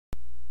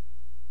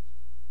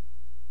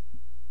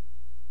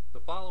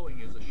following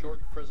is a short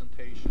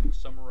presentation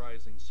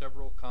summarizing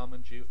several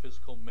common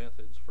geophysical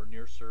methods for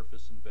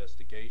near-surface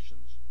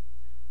investigations.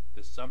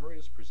 This summary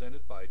is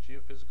presented by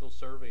Geophysical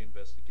Survey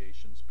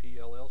Investigations,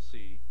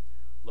 PLLC,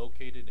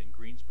 located in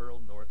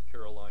Greensboro, North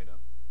Carolina.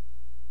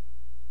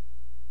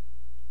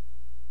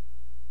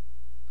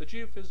 The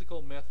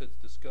geophysical methods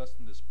discussed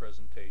in this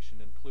presentation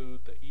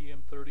include the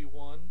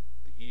EM31,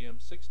 the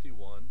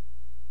EM61,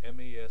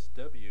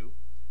 MASW,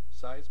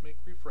 seismic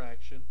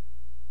refraction,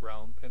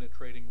 ground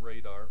penetrating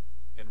radar,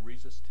 and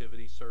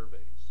resistivity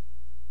surveys.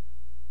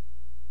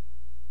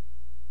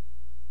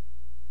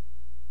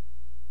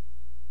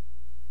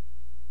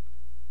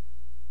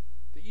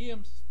 The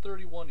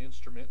EM31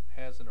 instrument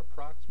has an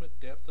approximate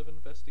depth of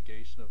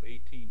investigation of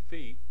 18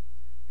 feet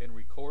and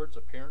records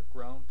apparent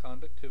ground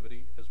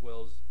conductivity as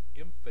well as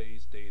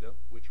in-phase data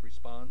which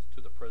responds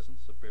to the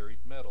presence of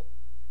buried metal.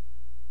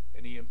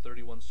 An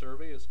EM31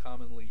 survey is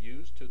commonly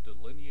used to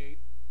delineate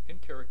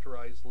and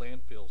characterize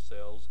landfill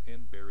cells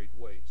and buried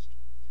waste.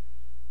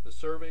 The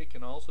survey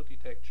can also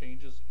detect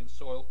changes in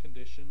soil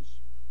conditions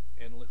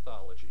and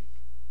lithology.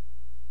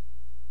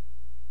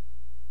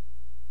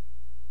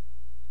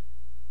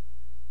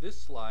 This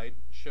slide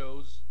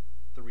shows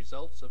the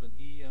results of an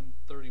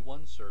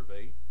EM31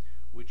 survey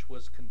which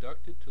was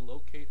conducted to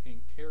locate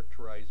and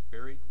characterize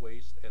buried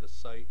waste at a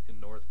site in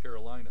North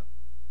Carolina.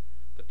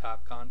 The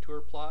top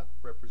contour plot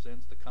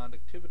represents the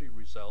conductivity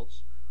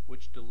results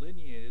which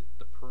delineated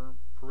the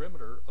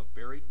perimeter of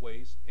buried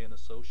waste and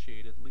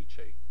associated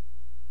leachate.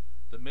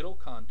 The middle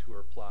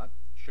contour plot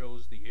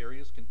shows the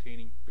areas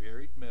containing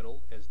buried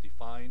metal as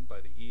defined by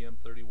the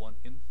EM31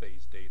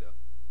 in-phase data.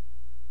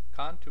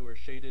 Contours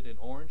shaded in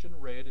orange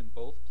and red in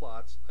both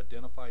plots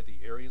identify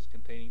the areas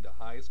containing the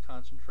highest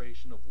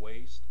concentration of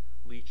waste,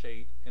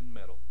 leachate, and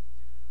metal.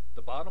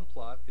 The bottom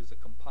plot is a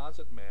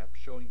composite map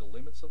showing the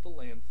limits of the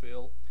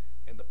landfill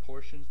and the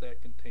portions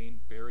that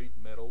contain buried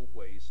metal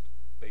waste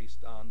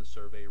based on the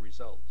survey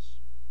results.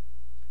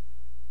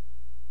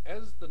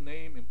 As the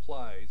name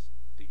implies,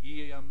 the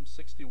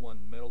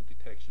EM61 metal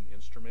detection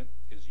instrument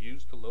is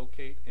used to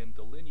locate and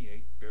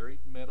delineate buried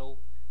metal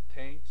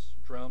tanks,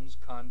 drums,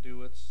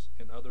 conduits,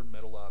 and other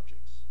metal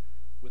objects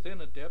within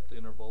a depth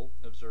interval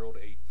of 0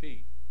 to 8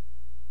 feet.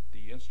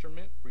 The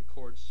instrument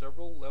records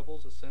several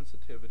levels of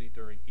sensitivity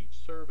during each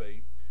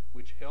survey,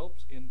 which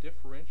helps in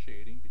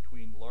differentiating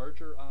between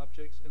larger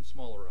objects and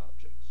smaller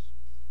objects.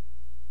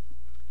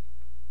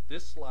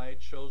 This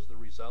slide shows the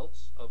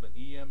results of an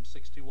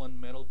EM61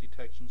 metal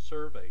detection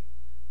survey.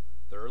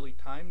 The early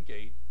time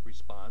gate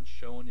response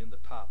shown in the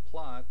top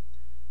plot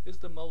is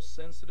the most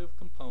sensitive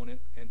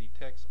component and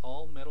detects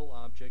all metal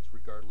objects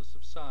regardless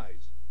of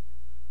size.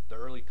 The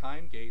early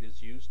time gate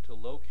is used to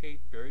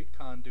locate buried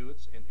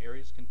conduits and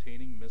areas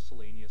containing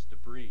miscellaneous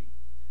debris.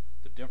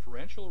 The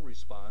differential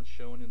response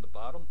shown in the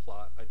bottom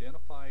plot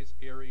identifies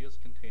areas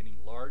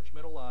containing large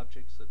metal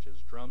objects such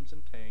as drums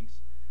and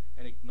tanks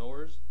and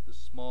ignores the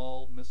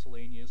small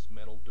miscellaneous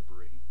metal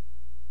debris.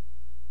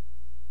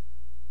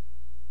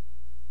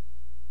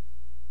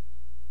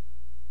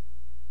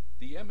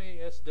 The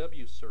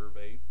MASW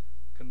survey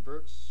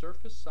converts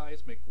surface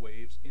seismic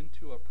waves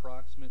into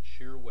approximate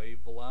shear wave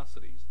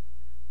velocities.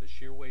 The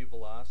shear wave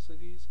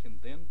velocities can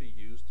then be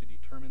used to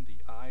determine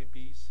the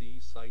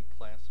IBC site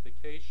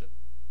classification.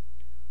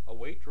 A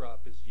weight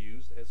drop is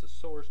used as a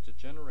source to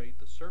generate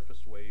the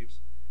surface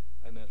waves,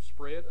 and a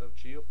spread of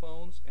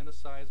geophones and a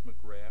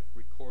seismograph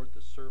record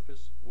the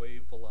surface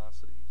wave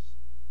velocities.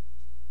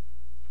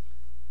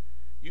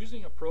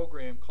 Using a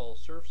program called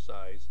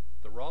SurfSeis,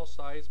 the raw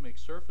seismic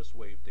surface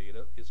wave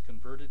data is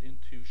converted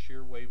into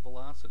shear wave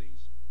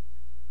velocities.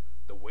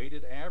 The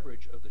weighted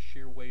average of the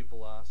shear wave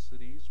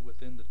velocities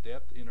within the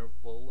depth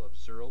interval of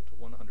 0 to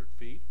 100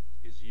 feet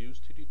is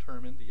used to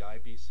determine the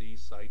IBC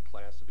site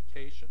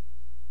classification.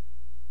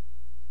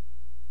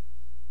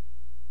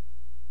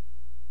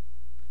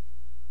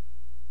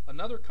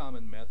 Another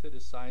common method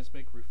is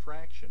seismic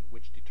refraction,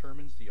 which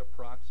determines the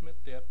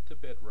approximate depth to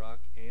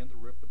bedrock and the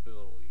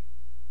rippability.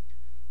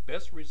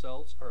 Best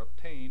results are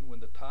obtained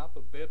when the top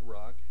of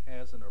bedrock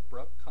has an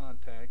abrupt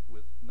contact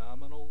with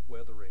nominal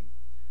weathering,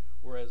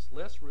 whereas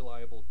less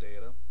reliable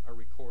data are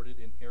recorded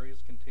in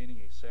areas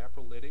containing a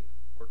saprolitic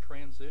or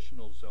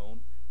transitional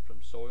zone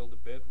from soil to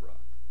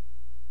bedrock.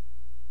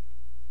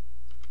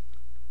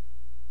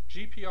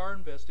 GPR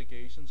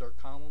investigations are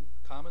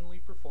commonly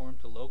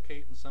performed to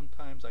locate and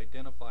sometimes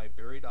identify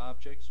buried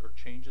objects or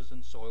changes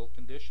in soil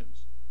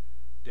conditions.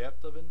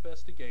 Depth of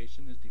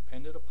investigation is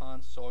dependent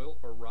upon soil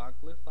or rock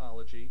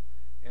lithology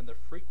and the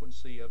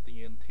frequency of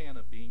the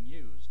antenna being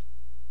used.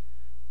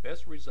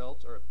 Best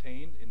results are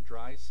obtained in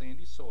dry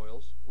sandy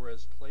soils,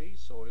 whereas clay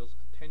soils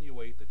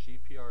attenuate the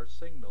GPR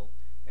signal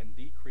and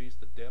decrease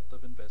the depth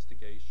of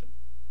investigation.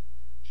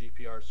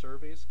 GPR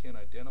surveys can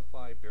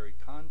identify buried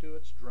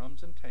conduits,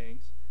 drums, and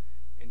tanks,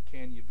 and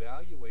can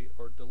evaluate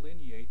or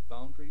delineate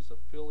boundaries of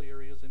fill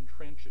areas and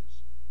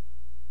trenches.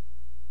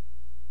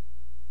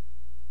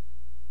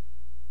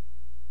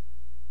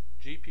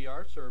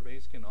 GPR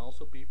surveys can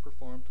also be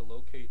performed to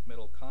locate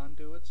metal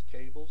conduits,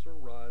 cables, or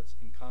rods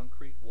in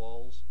concrete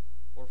walls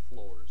or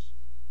floors.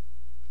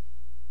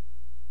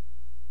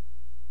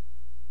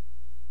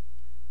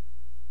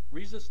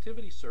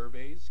 Resistivity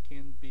surveys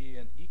can be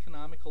an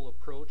economical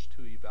approach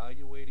to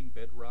evaluating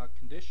bedrock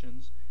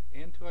conditions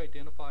and to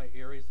identify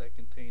areas that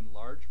contain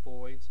large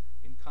voids,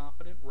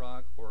 incompetent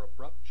rock, or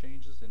abrupt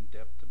changes in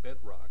depth to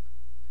bedrock.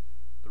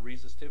 The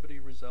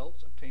resistivity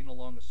results obtained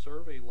along a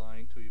survey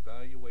line to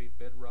evaluate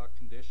bedrock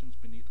conditions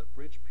beneath a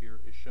bridge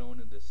pier is shown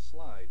in this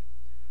slide.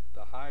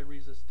 The high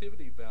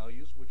resistivity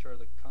values, which are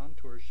the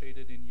contours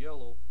shaded in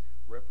yellow,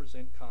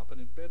 represent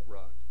competent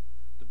bedrock.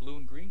 The blue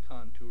and green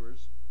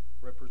contours,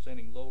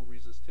 representing low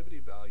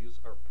resistivity values,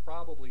 are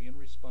probably in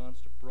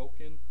response to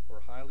broken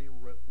or highly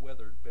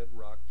weathered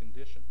bedrock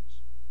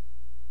conditions.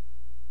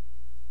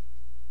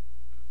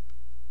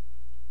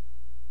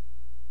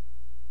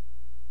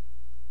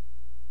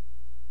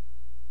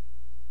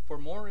 For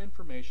more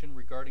information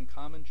regarding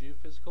common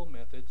geophysical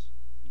methods,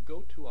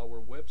 go to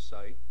our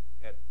website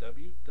at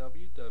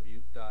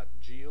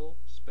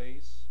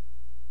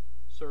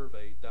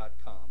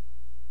www.geospacesurvey.com.